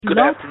Good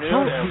Blog afternoon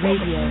Talk and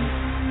Radio.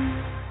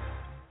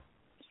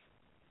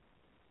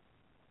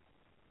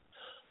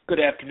 Good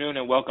afternoon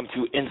and welcome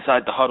to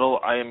Inside the Huddle.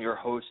 I am your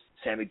host,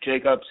 Sammy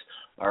Jacobs.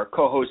 Our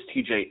co-host,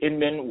 T.J.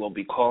 Inman, will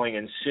be calling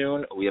in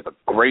soon. We have a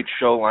great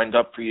show lined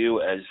up for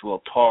you as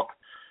we'll talk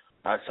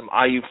some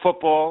IU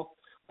football.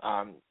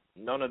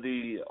 None of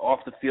the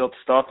off-the-field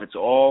stuff. It's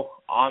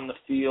all on the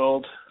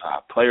field.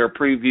 Player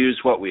previews,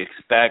 what we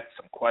expect,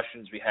 some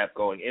questions we have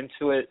going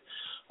into it.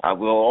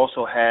 We'll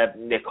also have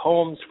Nick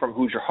Holmes from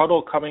Hoosier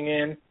Huddle coming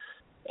in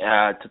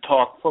to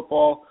talk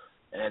football.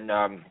 And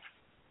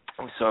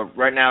so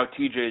right now,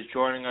 TJ is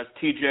joining us.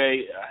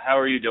 TJ, how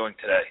are you doing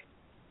today?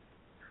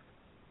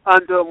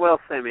 I'm doing well,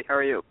 Sammy. How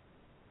are you?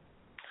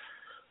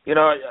 You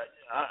know,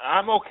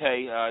 I'm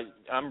okay.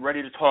 I'm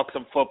ready to talk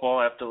some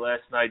football after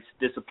last night's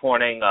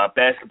disappointing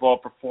basketball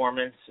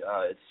performance.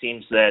 It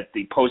seems that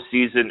the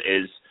postseason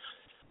is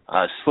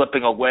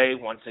slipping away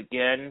once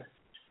again,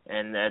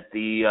 and that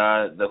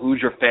the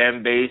Hoosier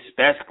fan base,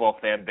 basketball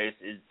fan base,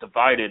 is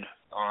divided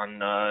on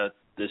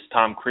this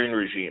Tom Crean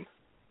regime.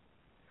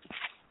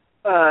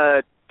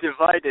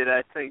 Divided,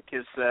 I think,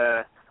 is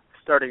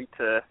starting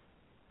to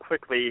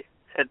quickly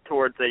head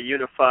towards a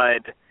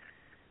unified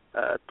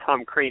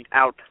Tom Crean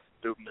out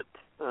movement.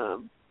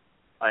 That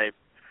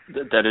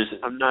is true.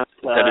 I'm not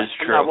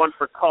one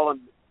for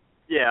calling.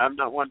 Yeah, I'm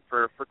not one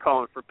for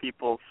calling for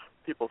people's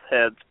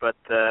heads, but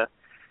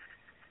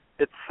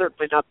it's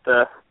certainly not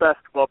the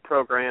basketball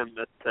program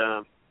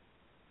that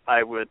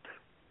I would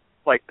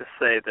like to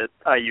say that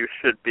IU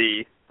should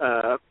be.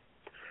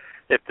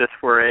 If this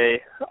were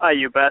a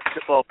IU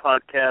basketball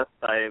podcast,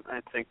 I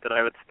think that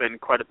I would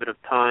spend quite a bit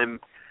of time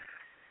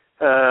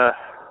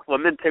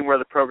lamenting where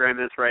the program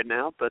is right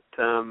now, but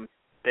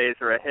days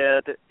are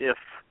ahead if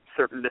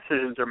certain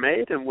decisions are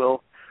made, and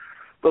we'll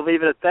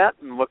leave it at that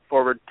and look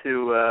forward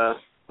to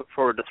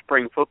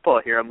spring football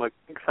here. I'm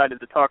excited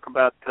to talk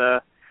about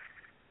the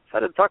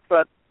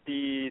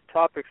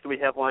topics that we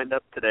have lined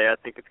up today. I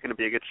think it's going to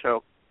be a good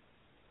show.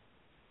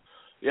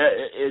 Yeah,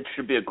 it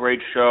should be a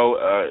great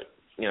show.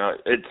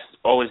 It's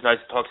always nice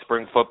to talk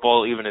spring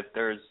football, even if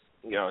there's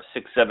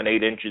 6, 7,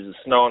 8 inches of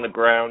snow on the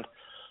ground,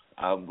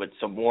 with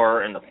some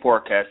more in the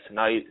forecast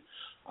tonight.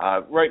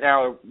 Right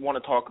now, I want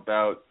to talk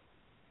about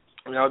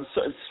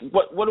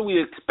what do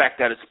we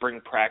expect out of spring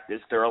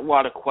practice? There are a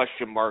lot of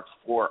question marks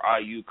for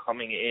IU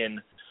coming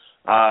in.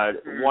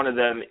 One of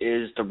them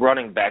is the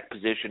running back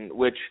position,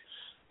 which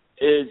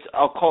is,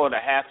 I'll call it a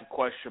half a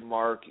question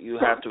mark. You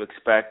have to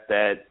expect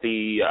that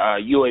the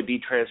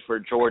UAB transfer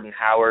Jordan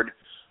Howard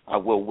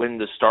will win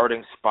the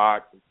starting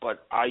spot,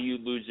 but IU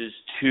loses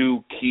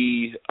two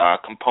key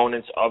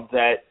components of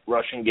that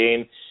rushing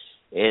game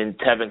in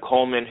Tevin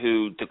Coleman,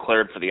 who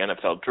declared for the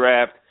NFL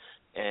draft,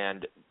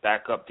 and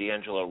backup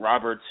D'Angelo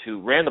Roberts,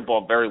 who ran the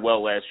ball very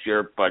well last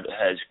year, but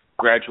has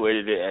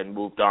graduated and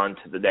moved on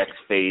to the next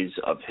phase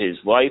of his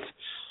life.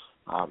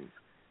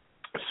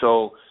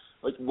 So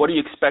what do you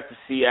expect to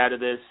see out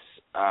of this?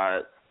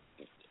 The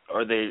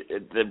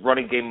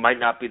running game might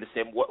not be the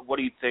same. What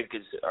do you think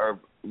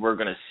we're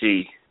going to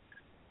see?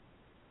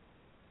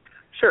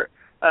 Sure.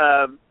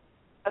 I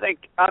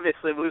think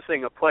obviously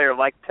losing a player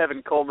like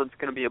Tevin Coleman is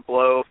going to be a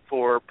blow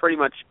for pretty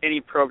much any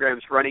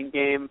program's running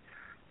game,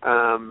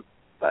 the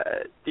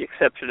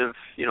exception of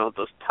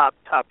those top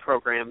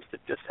programs that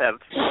just have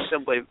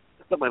assembly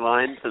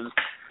lines and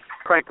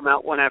crank them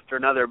out one after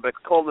another.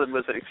 But Coleman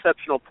was an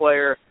exceptional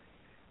player.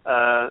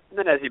 And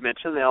then, as you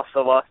mentioned, they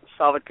also lost a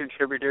solid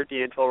contributor,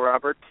 D'Angelo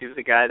Roberts. He was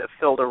a guy that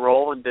filled a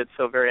role and did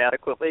so very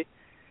adequately.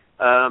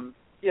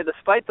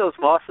 Despite those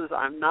losses,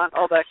 I'm not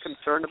all that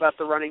concerned about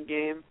the running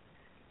game.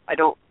 I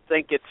don't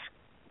think it's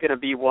going to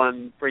be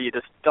one where you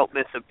just don't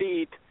miss a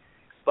beat,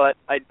 but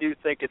I do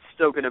think it's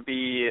still going to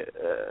be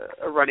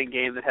a running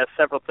game that has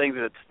several things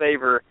in its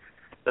favor.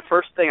 The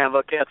first thing I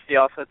look at is the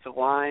offensive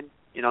line.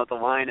 The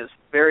line is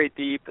very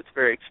deep. It's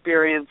very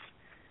experienced.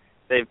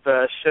 They've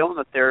shown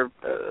that they're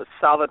a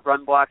solid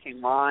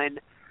run-blocking line.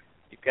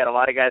 You've got a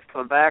lot of guys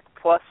coming back.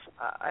 Plus,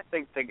 I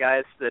think the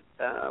guys that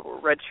were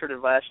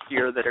redshirted last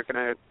year that are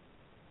going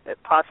to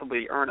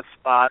possibly earn a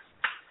spot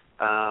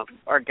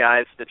are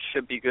guys that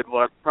should be good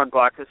run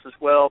blockers as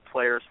well.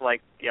 Players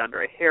like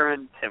DeAndre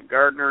Herron, Tim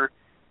Gardner,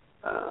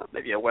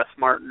 maybe a Wes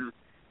Martin,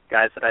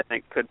 guys that I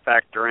think could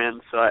factor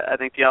in. So I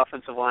think the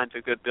offensive line's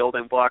a good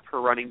building block for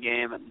a running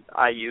game, and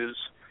IU's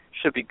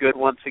should be good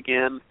once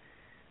again.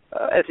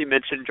 As you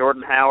mentioned,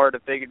 Jordan Howard, a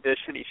big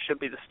addition. He should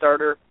be the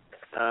starter.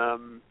 He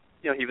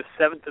was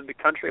 7th in the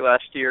country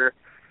last year,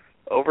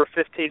 over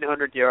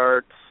 1,500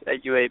 yards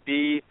at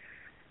UAB,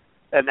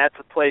 and that's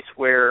a place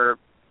where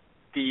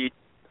the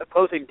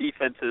opposing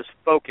defense is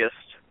focused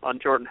on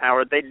Jordan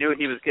Howard. They knew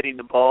he was getting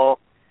the ball,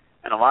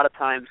 and a lot of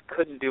times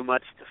couldn't do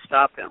much to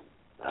stop him.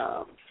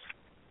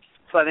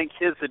 So I think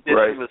his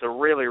addition was a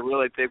really,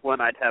 really big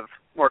one. I'd have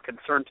more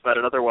concerns about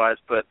it otherwise,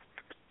 but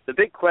the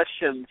big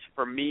questions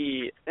for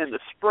me in the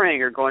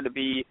spring are going to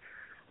be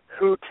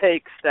who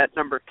takes that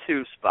number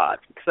 2 spot.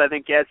 Because I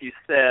think, as you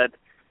said,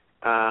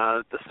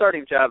 the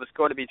starting job is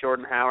going to be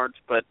Jordan Howard's,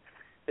 but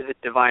is it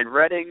Divine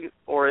Redding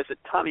or is it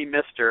Tommy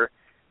Mister?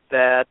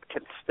 that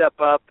can step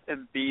up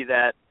and be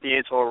that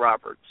D'Angelo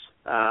Roberts,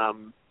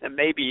 and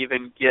maybe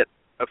even get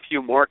a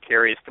few more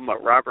carries than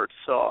what Roberts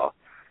saw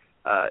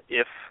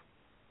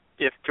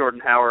if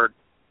Jordan Howard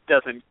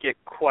doesn't get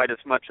quite as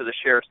much of the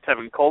share as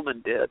Tevin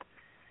Coleman did.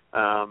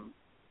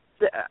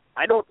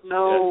 I don't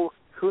know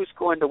who's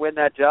going to win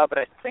that job, but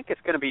I think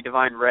it's going to be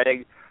Divine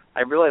Redding.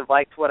 I really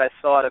liked what I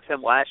saw out of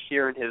him last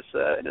year in his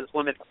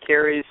limited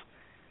carries.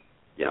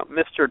 You know,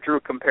 Mr. Drew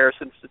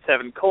comparisons to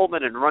Tevin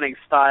Coleman in running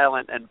style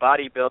and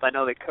body build. I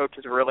know the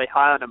coaches were really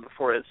high on him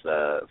before his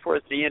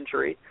knee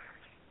injury.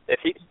 If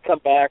he can come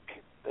back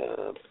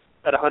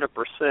at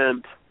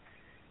 100%,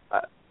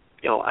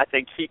 I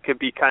think he could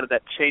be kind of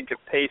that change of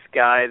pace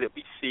guy that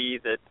we see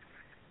that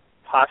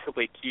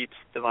possibly keeps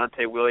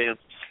Devontae Williams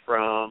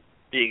from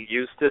being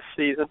used this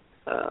season.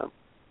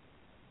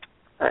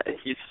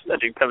 He's an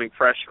incoming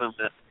freshman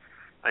that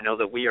I know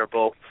that we are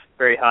both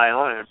very high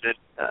on, and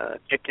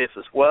Nick is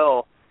as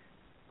well.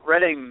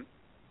 Redding,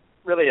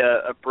 really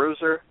a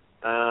bruiser.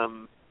 I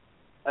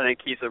think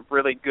he's a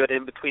really good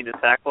in-between the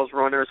tackles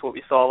runner, is what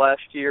we saw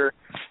last year.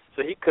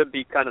 So he could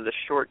be kind of the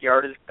short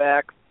yardage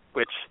back,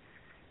 which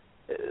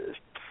is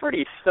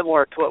pretty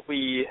similar to what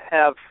we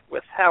have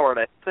with Howard,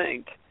 I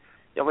think.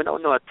 We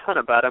don't know a ton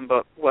about him,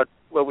 but what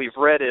we've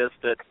read is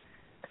that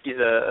he's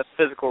a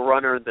physical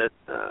runner that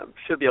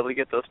should be able to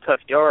get those tough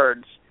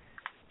yards.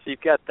 So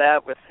you've got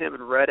that with him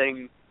and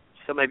Redding.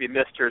 So maybe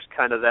Mister's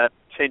kind of that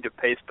change of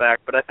pace back.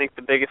 But I think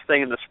the biggest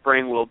thing in the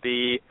spring will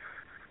be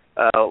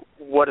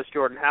what does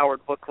Jordan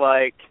Howard look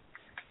like,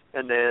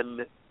 and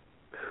then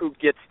who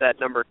gets that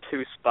number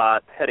 2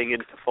 spot heading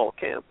into fall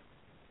camp.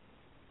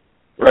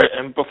 Right,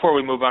 and before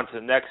we move on to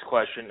the next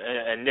question,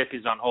 and Nick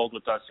is on hold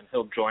with us, and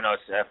he'll join us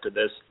after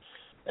this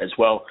as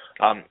well.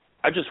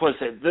 I just want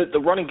to say the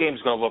running game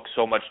is going to look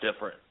so much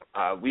different.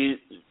 We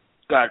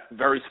got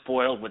very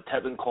spoiled with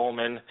Tevin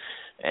Coleman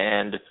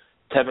and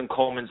Tevin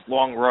Coleman's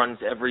long runs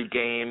every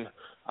game.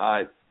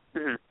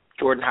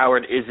 Jordan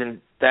Howard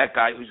isn't that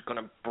guy who's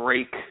going to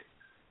break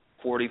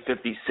 40,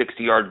 50,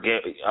 60-yard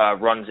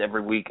runs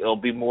every week. It'll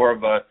be more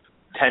of a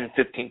 10,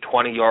 15,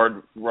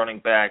 20-yard running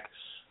back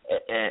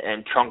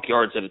and chunk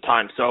yards at a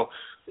time. So,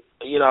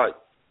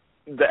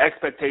 the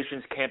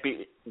expectations can't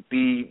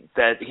be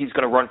that he's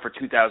going to run for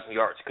 2,000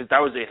 yards, because that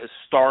was a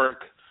historic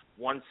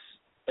once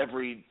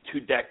every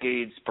 2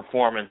 decades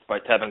performance by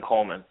Tevin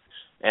Coleman.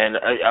 And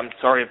I'm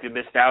sorry if you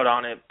missed out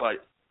on it,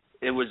 but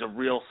it was a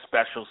real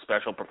special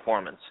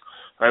performance.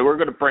 All right, we're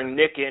going to bring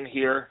Nick in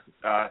here.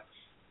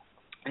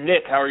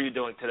 Nick, how are you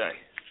doing today?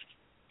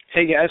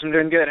 Hey, guys, I'm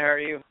doing good. How are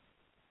you?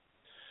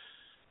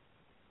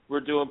 We're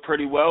doing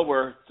pretty well.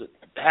 We're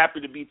happy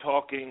to be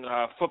talking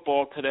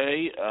football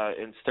today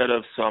instead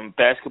of some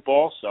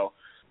basketball. So,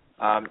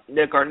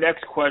 Nick, our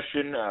next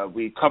question,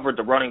 we covered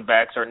the running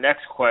backs. Our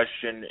next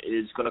question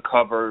is going to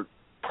cover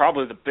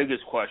probably the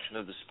biggest question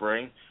of the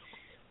spring,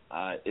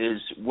 is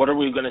what are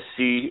we going to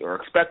see or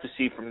expect to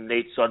see from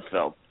Nate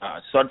Sudfeld?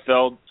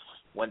 Sudfeld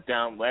went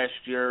down last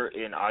year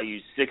in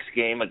IU's 6th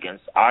game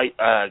against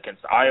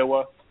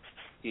Iowa.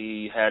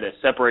 He had a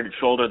separated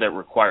shoulder that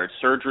required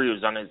surgery. It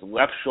was on his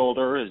left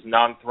shoulder, his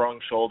non-throwing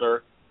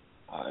shoulder.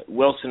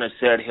 Wilson has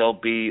said he'll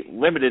be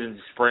limited in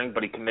the spring,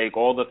 but he can make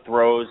all the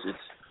throws.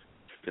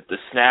 If the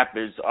snap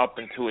is up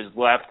and to his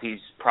left, he's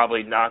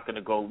probably not going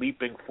to go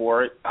leaping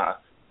for it.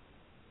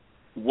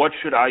 What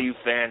should IU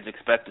fans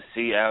expect to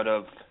see out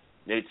of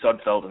Nate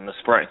Sudfeld in the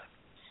spring?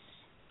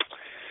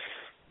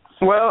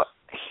 Well,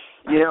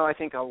 I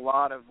think a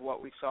lot of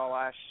what we saw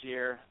last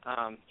year,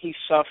 he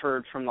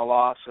suffered from the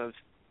loss of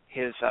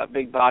his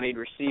big-bodied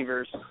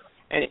receivers.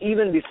 And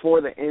even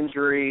before the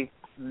injury,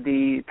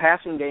 the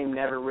passing game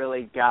never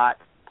really got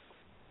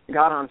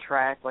on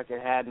track like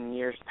it had in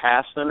years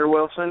past under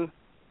Wilson.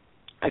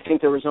 I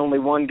think there was only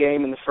one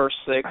game in the first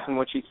 6 in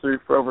which he threw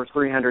for over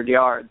 300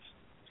 yards.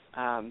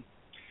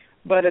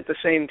 But at the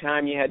same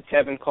time, you had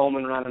Tevin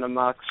Coleman running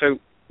amok, so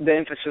the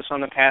emphasis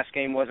on the pass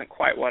game wasn't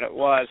quite what it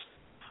was.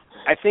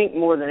 I think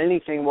more than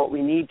anything what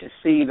we need to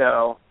see,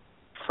 though,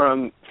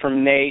 from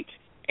Nate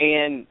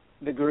and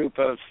the group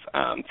of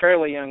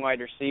fairly young wide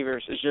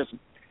receivers is just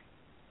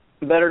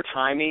better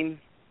timing.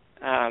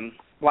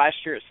 Last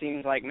year it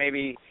seemed like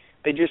maybe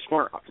they just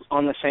weren't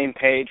on the same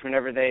page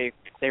whenever they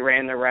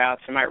ran their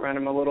routes. They might run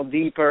them a little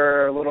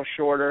deeper, a little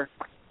shorter.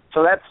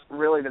 So that's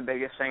really the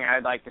biggest thing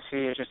I'd like to see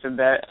is just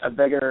a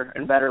bigger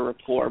and better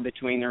rapport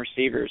between the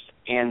receivers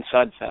and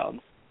Sudfeld.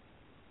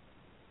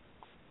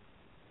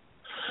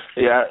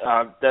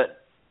 Yeah,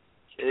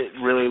 it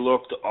really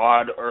looked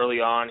odd early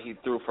on. He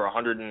threw for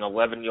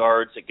 111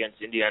 yards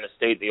against Indiana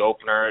State, the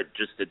opener. It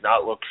just did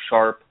not look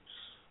sharp.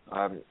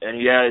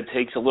 It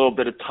takes a little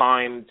bit of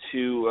time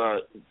to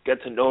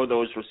get to know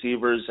those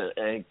receivers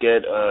and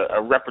get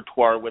a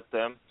repertoire with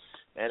them.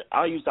 And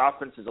IU's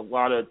offense is a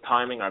lot of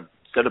timing. I've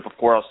said it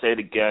before, I'll say it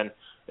again.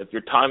 If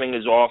your timing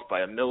is off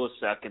by a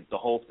millisecond, the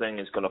whole thing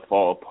is going to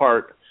fall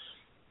apart.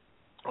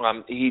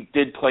 He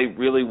did play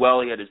really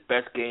well. He had his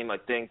best game, I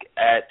think,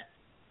 at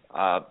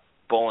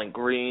Bowling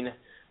Green.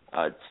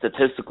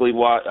 Statistically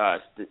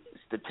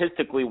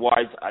statistically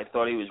wise, I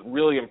thought he was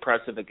really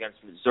impressive against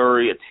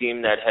Missouri, a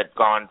team that had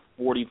gone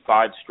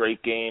 45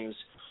 straight games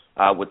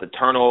with the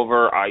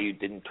turnover. IU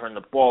didn't turn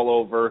the ball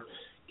over.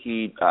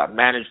 He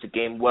managed the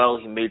game well.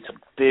 He made some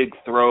big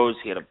throws.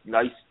 He had a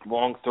nice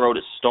long throw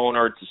to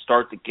Stoner to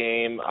start the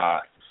game.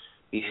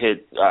 He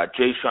hit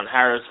Jay-Sean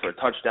Harris for a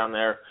touchdown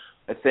there.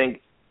 I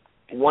think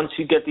once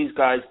you get these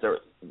guys,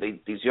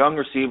 these young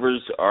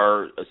receivers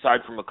are,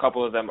 aside from a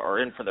couple of them, are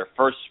in for their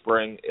first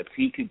spring. If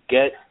he could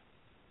get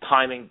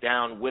timing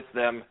down with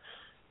them,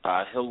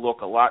 he'll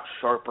look a lot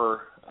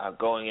sharper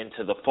going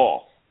into the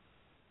fall.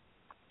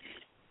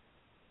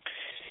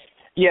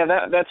 Yeah,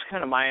 that's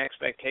kind of my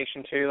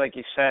expectation too. Like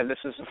you said, this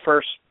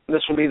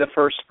will be the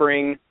first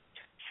spring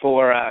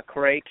for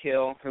Corey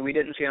Kill, who we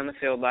didn't see on the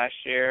field last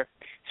year.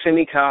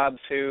 Sammy Jacobs,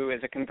 who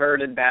is a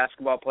converted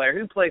basketball player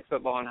who played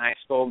football in high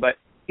school, but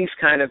he's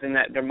kind of in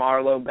that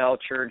DeMarlo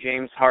Belcher,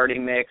 James Hardy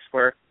mix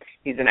where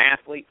he's an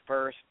athlete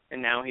first,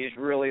 and now he's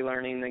really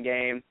learning the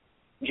game.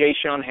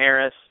 Jay-Sean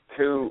Harris,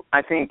 who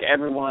I think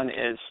everyone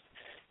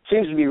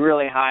seems to be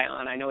really high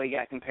on. I know he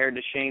got compared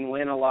to Shane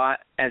Wynn a lot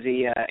as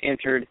he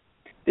entered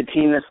the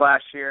team this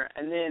last year.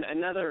 And then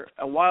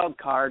a wild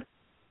card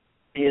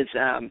is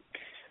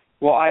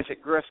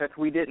Isaac Griffith.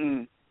 We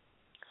didn't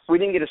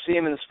get to see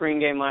him in the spring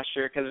game last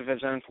year because of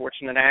his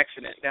unfortunate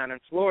accident down in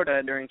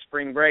Florida during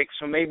spring break.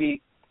 So maybe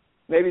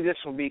this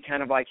will be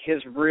kind of like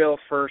his real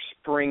first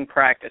spring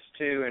practice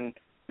too, and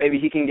maybe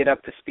he can get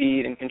up to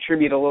speed and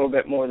contribute a little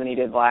bit more than he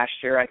did last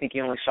year. I think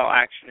he only saw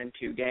action in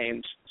 2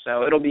 games.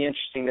 So it'll be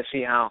interesting to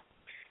see how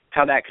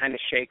that kind of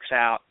shakes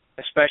out,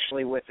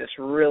 especially with this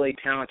really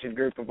talented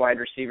group of wide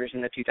receivers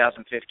in the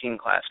 2015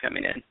 class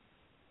coming in.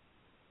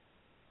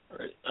 All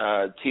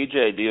right.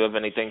 TJ, do you have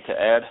anything to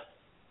add?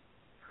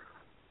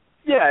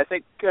 Yeah, I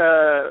think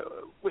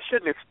we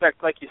shouldn't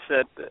expect, like you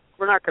said, that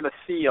we're not going to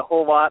see a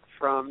whole lot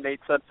from Nate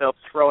Sudfeld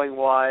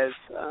throwing-wise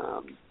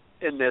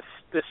in this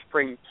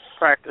spring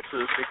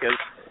practices because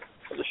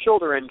of the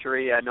shoulder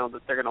injury. I know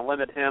that they're going to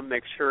limit him,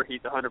 make sure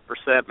he's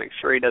 100%, make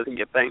sure he doesn't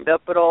get banged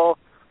up at all.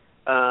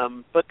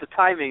 But the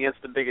timing is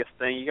the biggest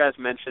thing. You guys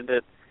mentioned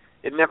it.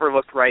 It never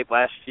looked right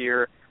last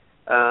year.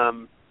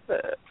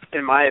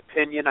 In my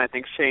opinion, I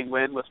think Shane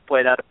Wynn was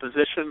played out of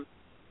position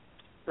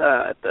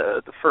at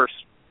the first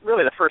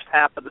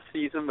half of the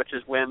season, which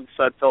is when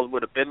Sudfeld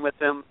would have been with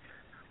him.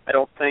 I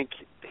don't think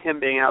him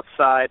being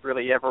outside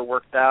really ever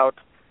worked out.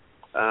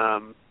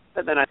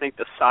 And then I think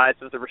the size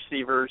of the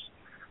receivers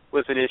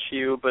was an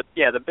issue. But,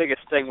 yeah, the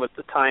biggest thing was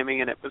the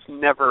timing, and it was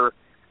never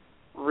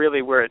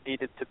really where it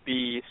needed to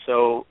be.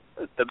 So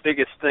the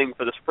biggest thing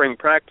for the spring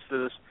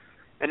practices,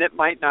 and it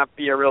might not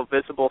be a real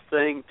visible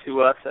thing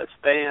to us as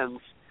fans,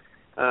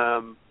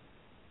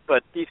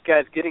 but these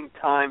guys getting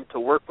time to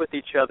work with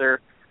each other,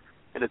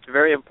 and it's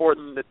very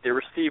important that the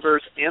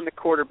receivers and the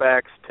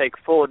quarterbacks take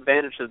full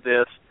advantage of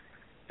this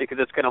because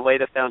it's going to lay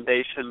the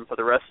foundation for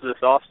the rest of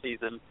this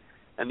offseason.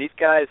 And these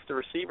guys, the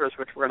receivers,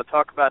 which we're going to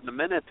talk about in a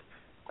minute,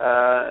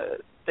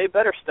 they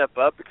better step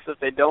up because if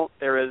they don't,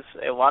 there is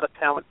a lot of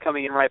talent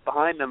coming in right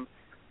behind them.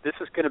 This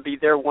is going to be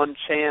their one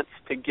chance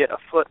to get a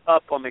foot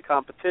up on the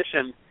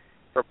competition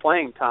for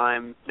playing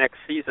time next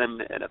season.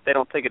 And if they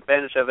don't take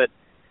advantage of it,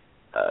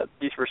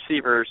 these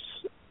receivers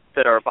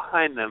that are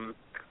behind them,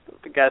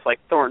 the guys like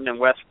Thornton and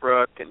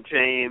Westbrook and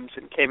James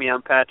and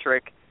Camion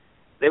Patrick,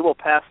 they will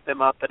pass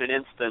them up in an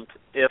instant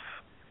if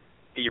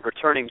the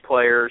returning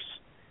players,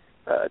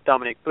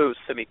 Dominic Booth,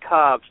 Sammy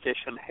Jacobs,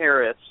 Jay-Sean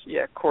Harris,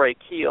 Corey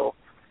Keel,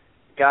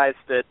 guys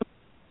that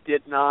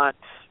did not,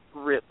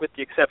 with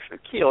the exception of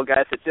Keel,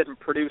 guys that didn't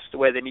produce the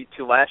way they need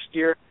to last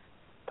year,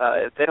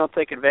 if they don't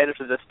take advantage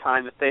of this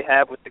time that they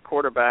have with the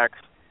quarterbacks,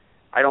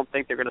 I don't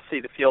think they're going to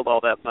see the field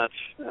all that much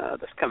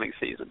this coming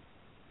season.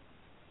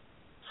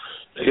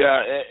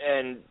 Yeah,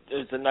 and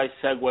it's a nice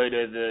segue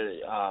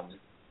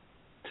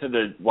to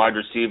the wide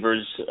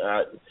receivers,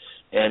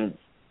 and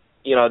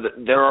you know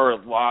there are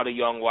a lot of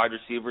young wide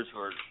receivers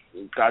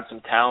who got some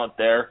talent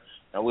there,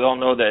 and we all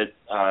know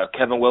that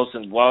Kevin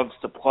Wilson loves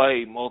to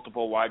play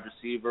multiple wide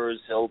receivers.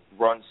 He'll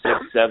run 6,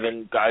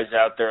 7 guys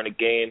out there in a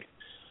game.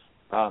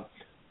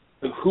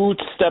 Who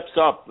steps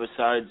up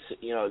besides,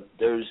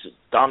 there's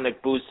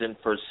Dominic Booth in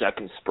for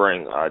second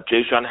spring.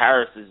 Jay-Sean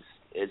Harris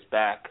is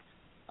back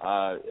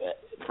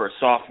for a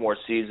sophomore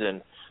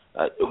season.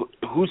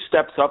 Who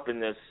steps up in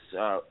this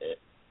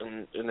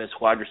in this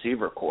wide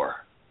receiver core?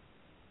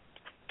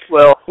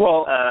 Well,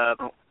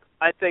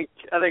 I think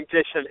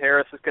Jay-Sean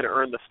Harris is going to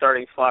earn the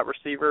starting slot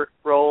receiver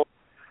role.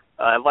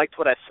 I liked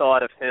what I saw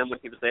out of him when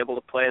he was able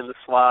to play in the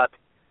slot.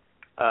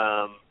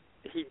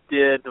 He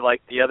did, like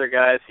the other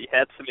guys, he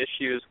had some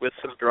issues with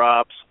some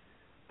drops,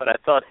 but I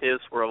thought his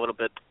were a little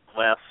bit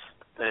less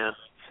than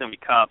Sammy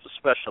Jacobs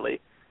especially.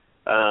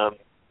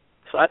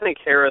 So I think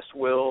Harris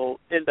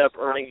will end up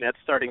earning that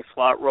starting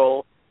slot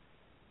role.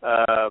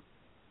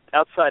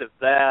 Outside of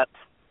that,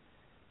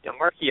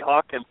 Marquis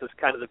Hawkins is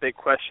kind of the big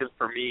question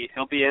for me.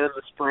 He'll be in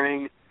the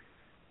spring.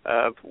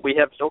 We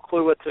have no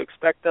clue what to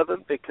expect of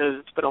him because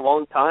it's been a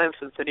long time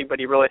since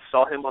anybody really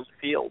saw him on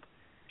the field.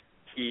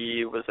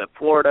 He was at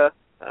Florida.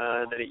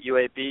 and then at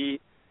UAB,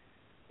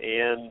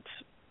 and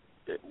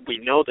we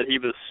know that he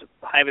was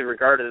highly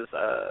regarded as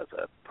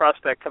a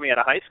prospect coming out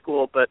of high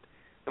school,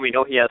 and we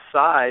know he has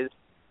size,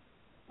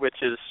 which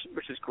is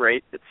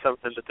great. It's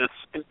something that this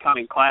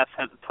incoming class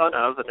has a ton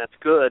of, and that's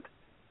good.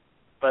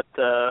 But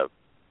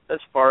as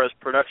far as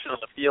production on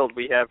the field,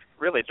 we have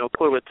really no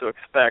clue what to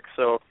expect.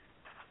 So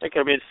I think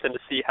it'll be interesting to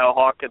see how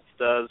Hawkins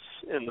does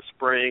in the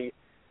spring.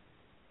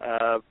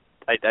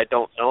 I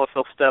don't know if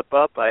he'll step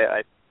up.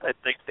 I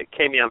think that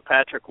Kamion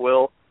Patrick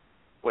will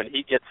when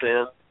he gets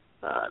in.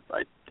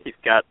 He's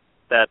got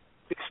that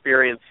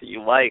experience that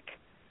you like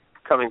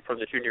coming from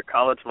the junior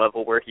college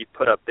level where he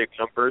put up big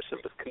numbers and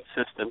was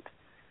consistent.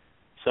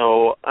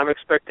 So I'm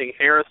expecting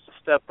Harris to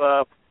step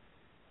up.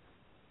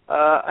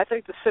 I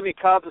think the Sammy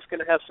Cobbs is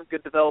going to have some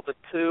good development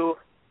too.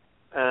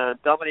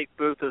 Dominique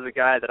Booth is a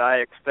guy that I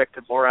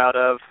expected more out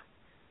of.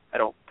 I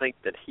don't think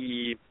that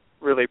he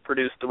really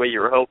produced the way you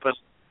were hoping.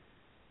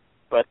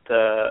 But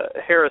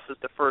Harris is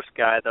the first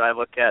guy that I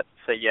look at and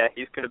say, yeah,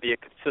 he's going to be a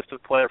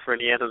consistent player for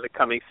Indiana in the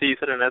coming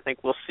season, and I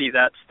think we'll see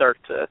that start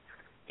to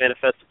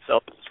manifest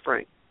itself in the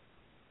spring.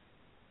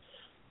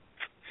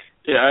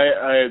 Yeah,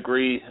 I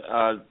agree.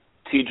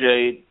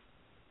 TJ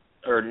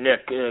or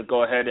Nick,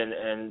 go ahead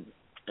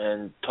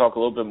and talk a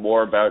little bit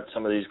more about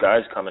some of these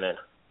guys coming in.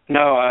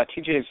 No,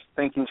 TJ's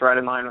thinking's right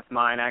in line with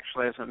mine,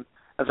 actually. As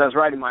I was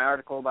writing my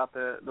article about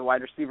the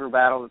wide receiver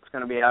battle that's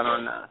going to be out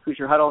on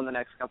Hoosier Huddle in the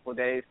next couple of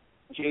days,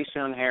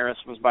 Jason Harris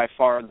was by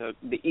far the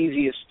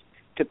easiest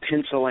to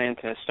pencil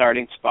into a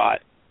starting spot,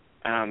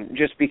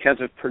 just because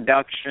of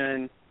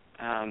production,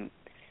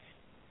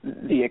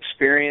 the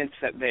experience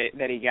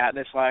that he got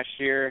this last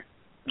year.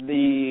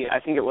 I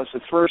think it was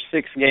the first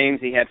 6 games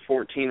he had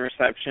 14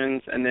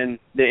 receptions, and then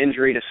the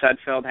injury to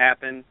Sudfeld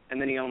happened, and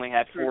then he only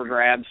had 4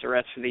 grabs the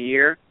rest of the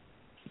year.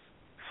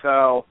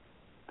 So,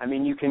 I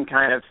mean, you can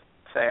kind of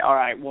say, all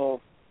right,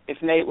 well, if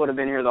Nate would have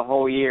been here the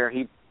whole year,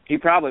 he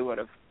probably would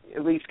have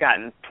at least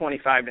gotten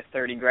 25 to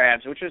 30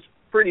 grabs, which is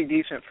pretty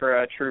decent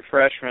for a true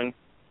freshman,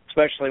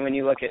 especially when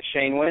you look at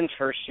Shane Wynn's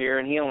first year,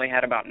 and he only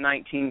had about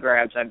 19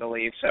 grabs, I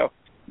believe. So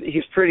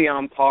he's pretty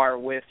on par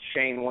with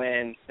Shane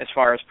Wynn as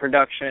far as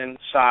production,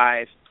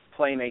 size,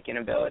 playmaking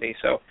ability.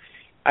 So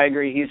I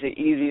agree he's the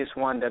easiest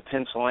one to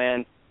pencil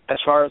in. As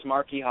far as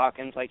Marquis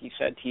Hawkins, like you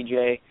said,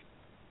 TJ,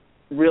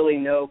 really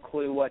no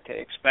clue what to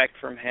expect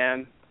from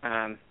him.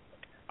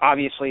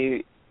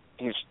 Obviously,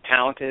 he's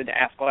talented,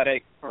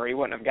 athletic, or he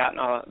wouldn't have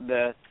gotten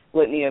the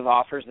litany of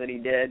offers that he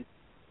did.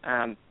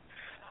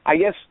 I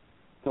guess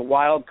the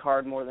wild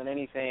card more than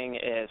anything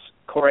is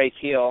Corey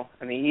Keel.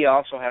 I mean, he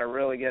also had a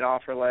really good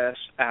offer list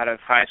out of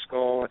high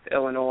school with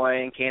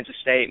Illinois and Kansas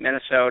State,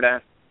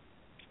 Minnesota.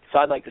 So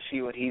I'd like to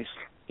see what he's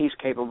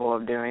capable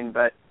of doing.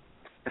 But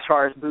as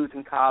far as Booth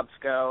and Cobbs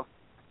go,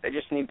 they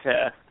just need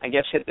to, I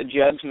guess, hit the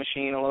jugs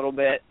machine a little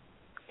bit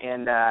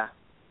and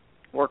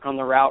work on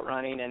the route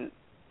running. And,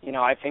 you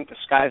know, I think the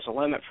sky's the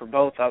limit for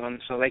both of them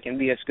so they can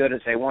be as good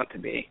as they want to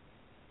be.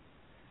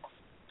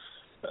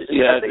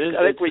 Yeah,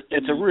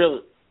 it's a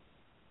real...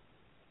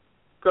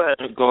 Go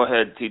ahead. Go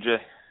ahead, TJ.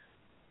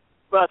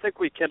 Well, I think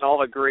we can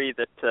all agree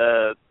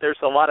that there's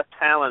a lot of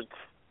talent,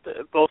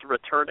 both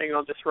returning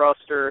on this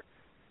roster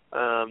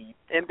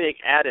and being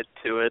added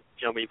to it.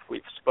 You know,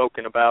 we've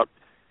spoken about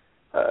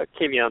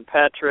Kamion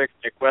Patrick,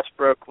 Nick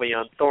Westbrook,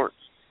 Leon Thornton.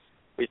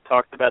 We've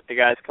talked about the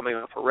guys coming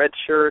off a red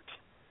shirt,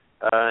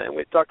 and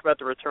we've talked about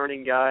the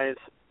returning guys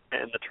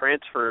and the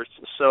transfers.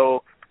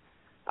 So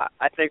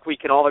I think we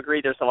can all agree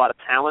there's a lot of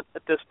talent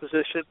at this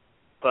position.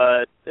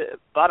 But the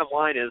bottom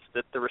line is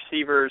that the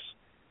receivers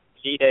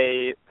need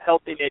a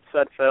healthy Nate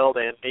Sudfeld,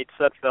 and Nate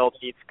Sudfeld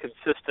needs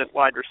consistent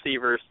wide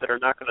receivers that are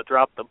not going to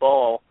drop the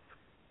ball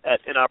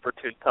at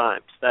inopportune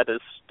times. That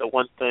is the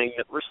one thing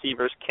that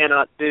receivers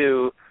cannot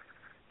do,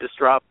 is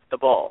drop the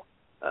ball.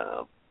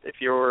 If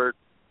you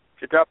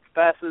drop the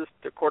passes,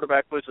 the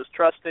quarterback loses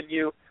trust in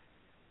you,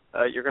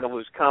 you're going to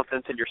lose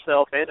confidence in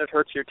yourself, and it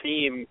hurts your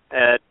team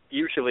at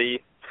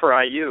usually, for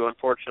IU,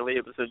 unfortunately,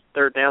 it was in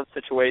third down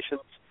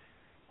situations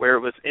where it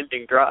was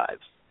ending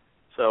drives.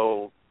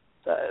 So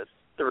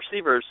the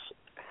receivers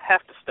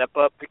have to step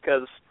up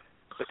because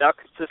without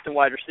consistent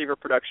wide receiver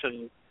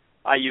production,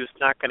 IU's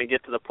not going to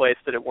get to the place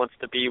that it wants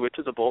to be, which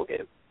is a bowl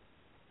game.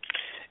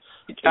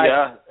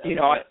 I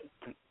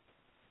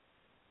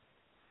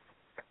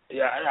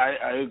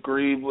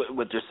agree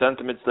with your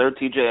sentiments there,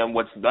 TJ. And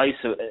what's nice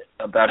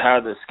about how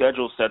the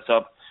schedule sets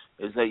up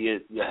is that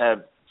you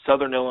have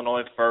Southern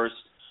Illinois first,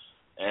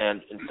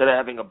 and instead of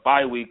having a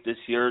bye week this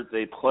year,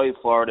 they play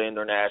Florida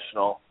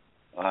International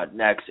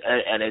next.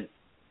 And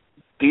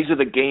these are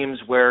the games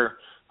where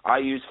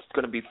IU's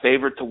going to be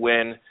favored to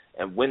win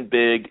and win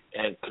big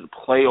and can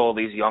play all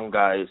these young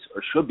guys,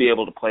 or should be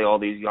able to play all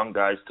these young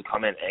guys to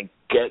come in and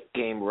get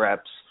game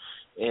reps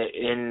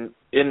in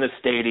the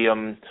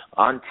stadium,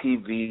 on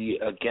TV,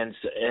 against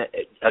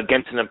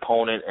an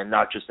opponent, and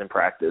not just in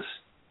practice.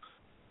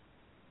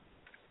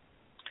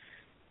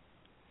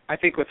 I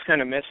think what's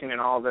kind of missing in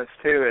all of this,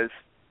 too, is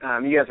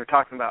you guys are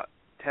talking about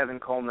Tevin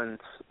Coleman's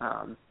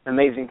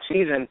amazing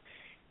season,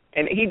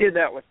 and he did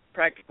that with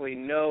practically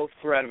no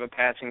threat of a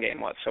passing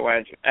game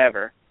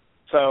whatsoever.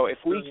 So if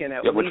we can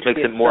at least which makes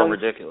it more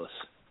ridiculous.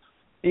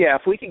 Yeah,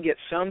 if we could get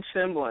some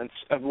semblance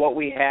of what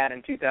we had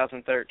in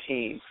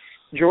 2013,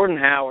 Jordan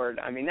Howard,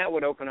 I mean, that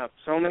would open up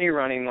so many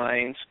running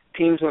lanes.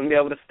 Teams wouldn't be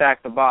able to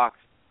stack the box.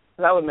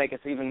 That would make us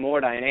even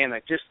more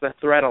dynamic, just the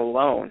threat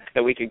alone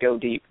that we could go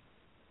deep.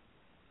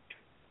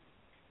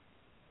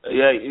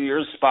 Yeah,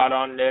 you're spot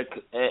on, Nick,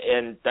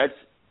 and that's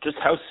just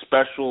how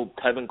special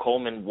Tevin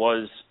Coleman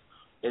was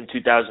in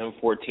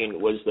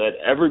 2014, was that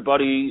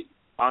everybody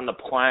on the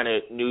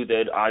planet knew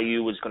that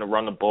IU was going to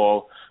run the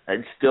ball,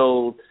 and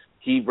still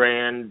he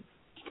ran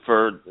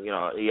for,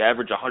 he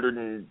averaged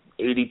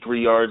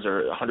 183 yards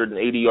or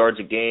 180 yards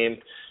a game.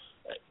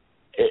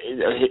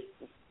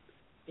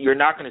 You're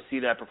not going to see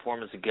that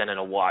performance again in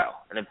a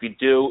while, and if you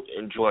do,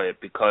 enjoy it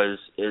because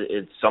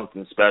it's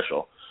something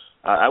special.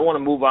 I want to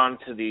move on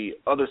to the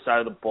other side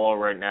of the ball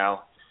right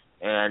now,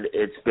 and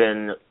it's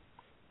been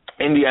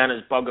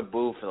Indiana's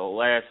bugaboo for the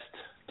last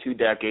 2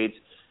 decades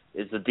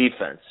is the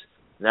defense.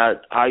 Now,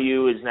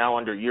 IU is now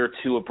under year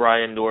 2 of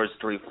Brian Noor's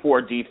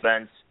 3-4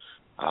 defense.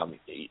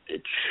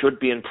 It should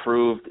be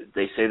improved.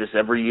 They say this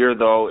every year,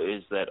 though,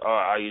 is that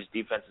IU's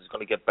defense is going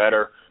to get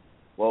better.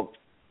 Well,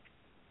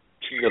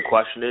 the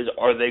question is,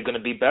 are they going to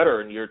be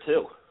better in year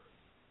 2?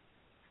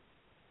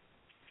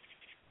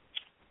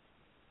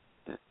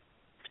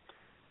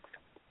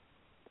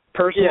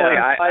 Personally,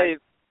 yeah,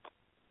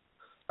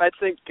 I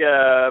think,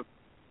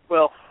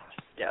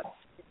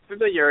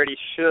 familiarity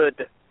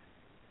should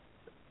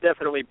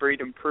definitely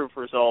breed improved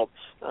results.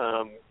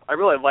 I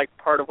really liked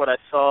part of what I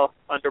saw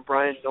under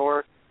Brian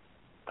Noor.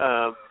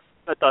 I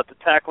thought the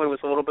tackling was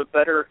a little bit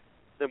better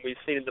than we've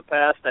seen in the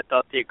past. I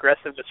thought the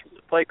aggressiveness from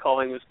the play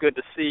calling was good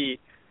to see.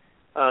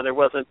 There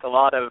wasn't a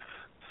lot of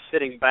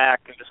sitting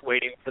back and just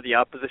waiting for the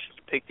opposition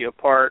to pick you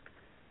apart.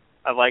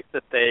 I liked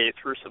that they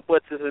threw some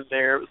blitzes in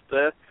there. It was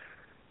the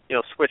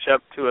switch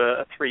up to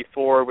a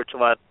 3-4, which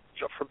allowed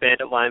for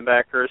bandit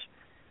linebackers.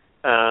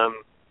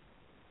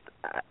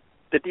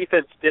 The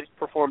defense didn't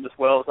perform as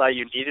well as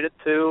IU needed it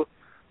to,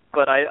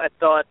 but I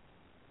thought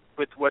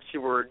with what you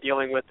were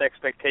dealing with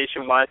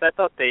expectation-wise, I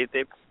thought they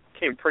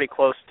came pretty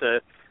close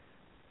to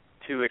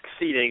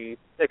exceeding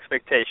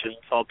expectations,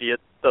 albeit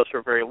those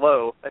were very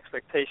low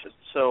expectations.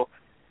 So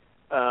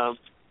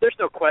there's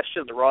no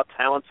question the raw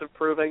talent's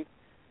improving.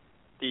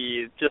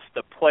 The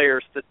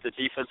players that the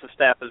defensive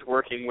staff is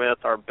working with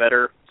are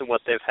better than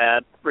what they've had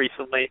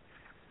recently.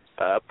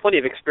 Plenty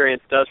of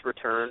experience does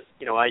return.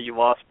 IU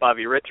lost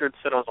Bobby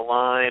Richardson on the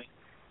line,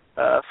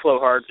 Flo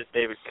Hard to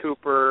David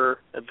Cooper,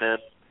 and then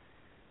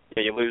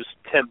you lose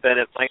Tim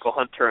Bennett, Michael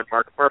Hunter, and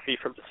Mark Murphy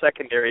from the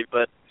secondary.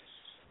 But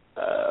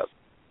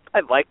I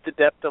like the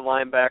depth of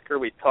linebacker.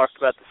 We talked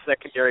about the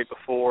secondary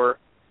before.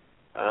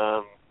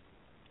 I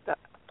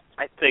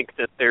think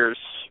that there's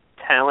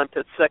talent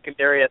at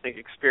secondary. I think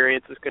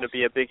experience is going to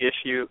be a big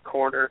issue at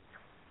corner.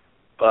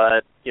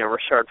 But,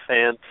 Rashard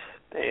Fant,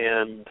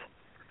 and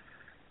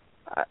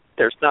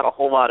there's not a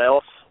whole lot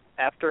else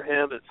after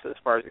him as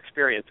far as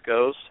experience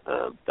goes.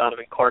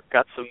 Donovan Clark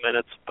got some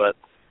minutes, but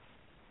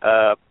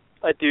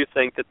I do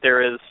think that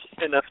there is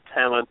enough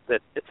talent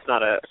that it's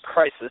not a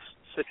crisis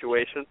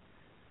situation.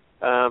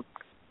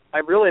 I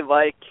really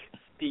like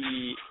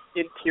the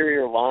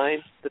interior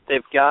line that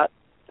they've got.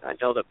 I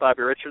know that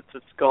Bobby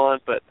Richardson's gone,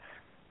 but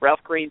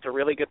Ralph Green's a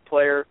really good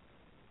player.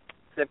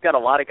 They've got a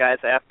lot of guys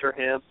after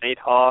him, Nate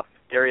Hoff,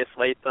 Darius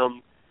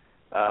Latham,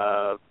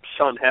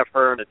 Sean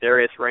Heffer, and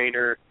Darius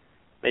Rayner,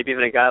 maybe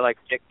even a guy like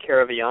Nick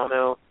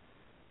Caraviano.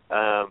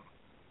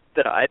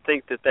 That I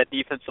think that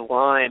defensive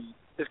line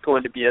is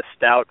going to be as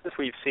stout as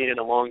we've seen in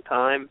a long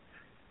time.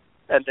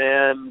 And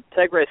then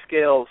Tegray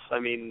Scales,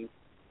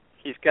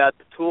 he's got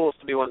the tools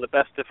to be one of the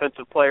best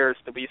defensive players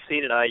that we've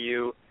seen at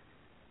IU.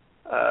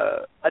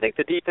 I think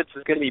the defense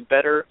is going to be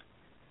better.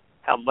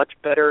 How much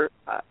better,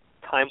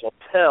 time will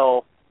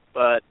tell,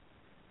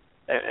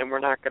 and we're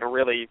not going to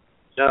really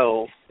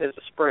know in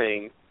the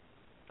spring.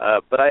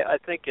 But I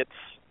think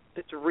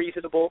it's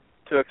reasonable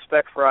to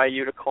expect for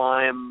IU to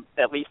climb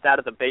at least out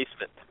of the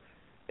basement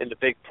in the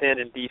Big Ten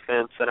in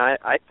defense, and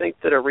I think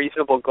that a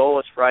reasonable goal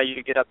is for IU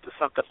to get up to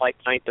something like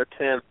 9th or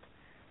 10th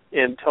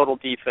in total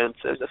defense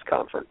in this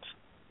conference.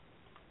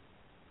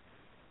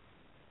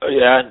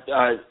 Yeah,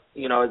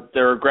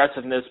 their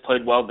aggressiveness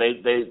played well.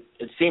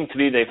 It seemed to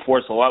be they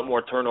forced a lot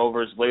more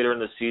turnovers later in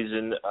the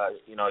season.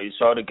 You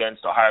saw it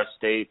against Ohio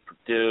State,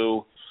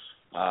 Purdue,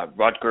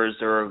 Rutgers.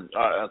 There were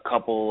a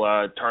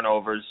couple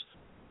turnovers.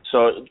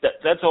 So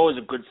that's always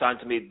a good sign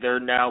to me.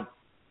 They're now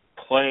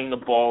playing the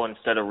ball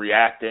instead of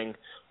reacting.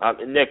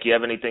 Nick, you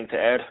have anything to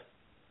add?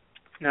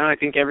 No, I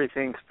think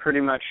everything's pretty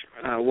much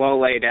well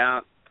laid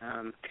out.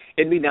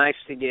 It'd be nice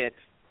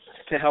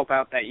to help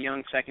out that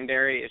young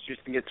secondary is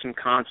just to get some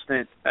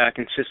constant,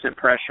 consistent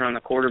pressure on the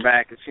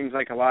quarterback. It seems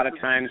like a lot of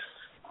times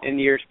in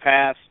years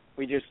past,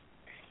 we're just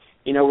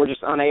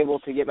unable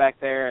to get back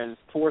there and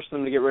force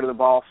them to get rid of the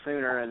ball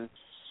sooner. And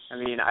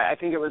I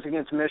think it was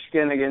against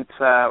Michigan,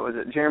 was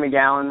it Jeremy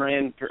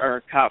Gallen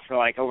caught for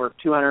like over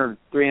 200,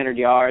 300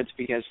 yards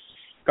because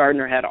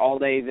Gardner had all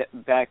day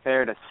back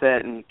there to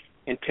sit and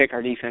pick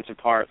our defense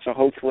apart. So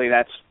hopefully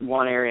that's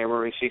one area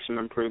where we see some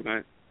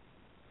improvement.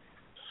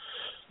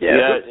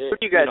 Yeah. Who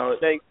do you guys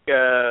think?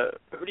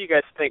 Who do you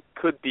guys think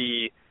could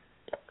be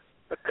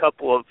a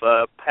couple of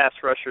pass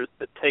rushers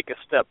that take a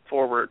step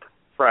forward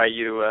for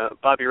IU?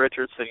 Bobby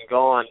Richardson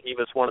gone. He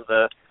was one of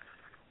the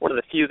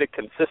few that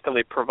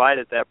consistently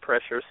provided that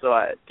pressure. So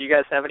do you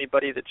guys have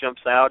anybody that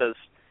jumps out as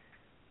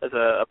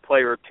a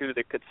player or two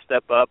that could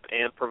step up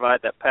and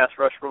provide that pass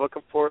rush we're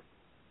looking for?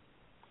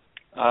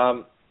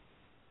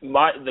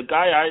 The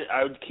guy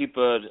I would keep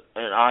an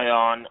eye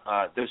on,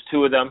 there's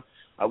two of them.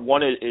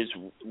 One is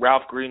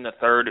Ralph Green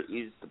III.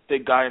 He's the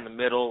big guy in the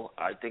middle.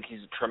 I think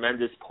he's a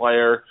tremendous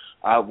player.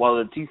 While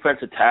the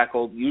defensive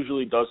tackle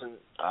usually doesn't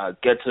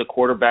get to the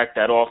quarterback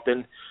that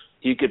often,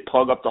 he could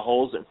plug up the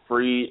holes and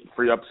free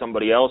up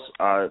somebody else.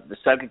 The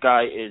second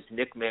guy is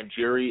Nick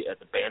Mangieri at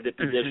the bandit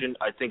position.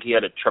 I think he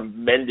had a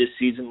tremendous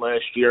season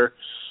last year.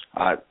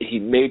 He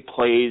made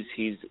plays.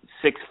 He's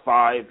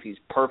 6'5". He's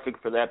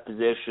perfect for that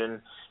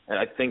position. And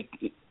I think,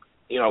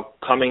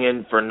 coming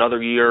in for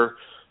another year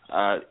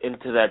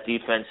into that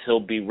defense,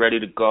 he'll be ready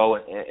to go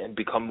and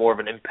become more of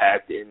an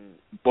impact in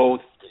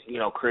both,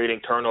 creating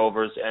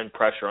turnovers and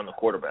pressure on the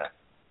quarterback.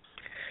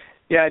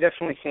 Yeah, I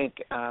definitely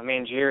think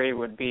Mangieri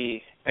would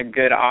be a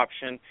good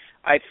option.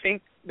 I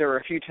think there were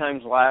a few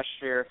times last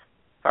year,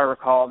 if I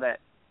recall, that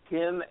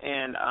him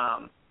and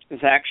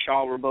Zach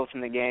Shaw were both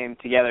in the game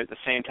together at the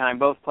same time.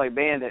 Both play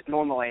bandit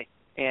normally,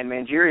 and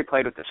Mangieri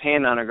played with his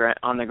hand on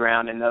the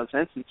ground in those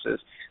instances.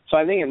 So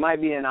I think it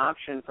might be an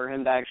option for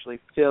him to actually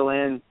fill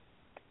in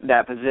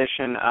that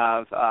position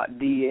of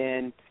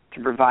DN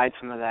to provide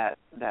some of that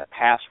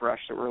pass rush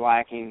that we're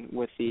lacking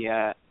with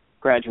the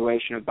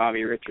graduation of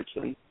Bobby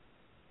Richardson.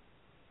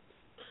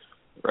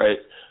 Right.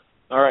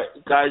 All right,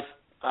 guys,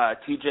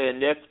 TJ and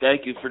Nick,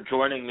 thank you for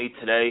joining me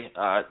today.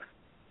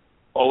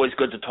 Always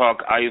good to talk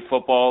IU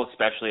football,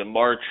 especially in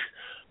March.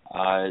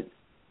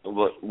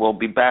 We'll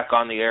be back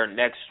on the air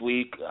next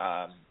week,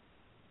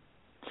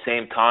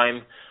 same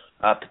time,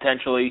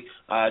 potentially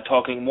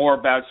talking more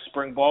about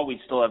spring ball. We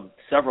still have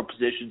several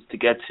positions to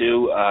get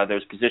to.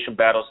 There's position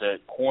battles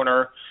at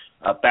corner.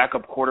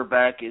 Backup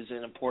quarterback is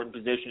an important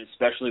position,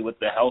 especially with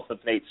the health of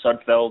Nate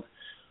Sudfeld.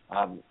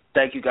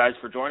 Thank you guys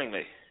for joining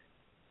me.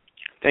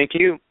 Thank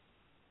you.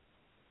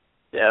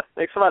 Yeah,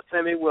 thanks a lot,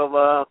 Sammy. We'll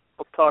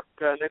talk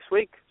next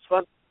week. It's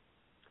fun.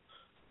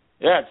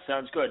 Yeah,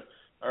 sounds good.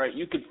 All right,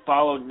 you can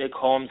follow Nick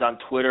Holmes on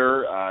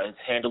Twitter. His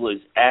handle is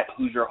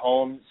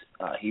 @HoosierHolmes.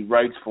 He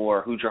writes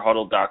for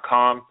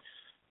HoosierHuddle.com.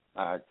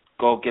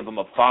 Go give him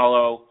a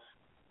follow.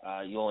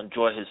 You'll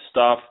enjoy his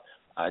stuff.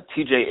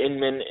 TJ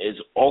Inman is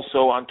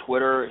also on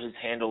Twitter. His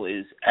handle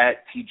is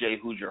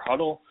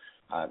 @TJHoosierHuddle.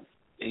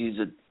 He's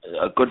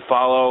a good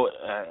follow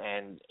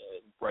and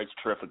writes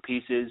terrific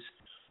pieces.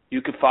 You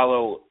can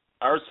follow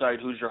our site,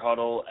 Hoosier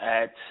Huddle,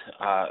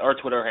 our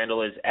Twitter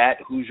handle is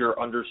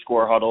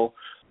 @Hoosier_Huddle.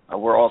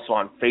 We're also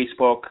on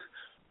Facebook.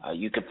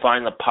 You can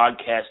find the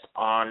podcast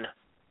on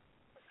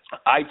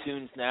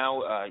iTunes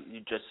now. You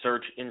just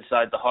search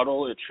Inside the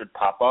Huddle. It should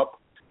pop up.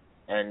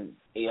 And,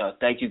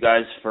 thank you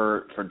guys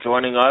for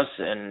joining us.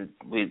 And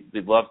we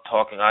love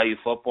talking IU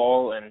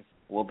football. And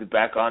we'll be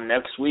back on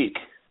next week.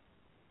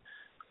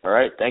 All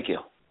right. Thank you.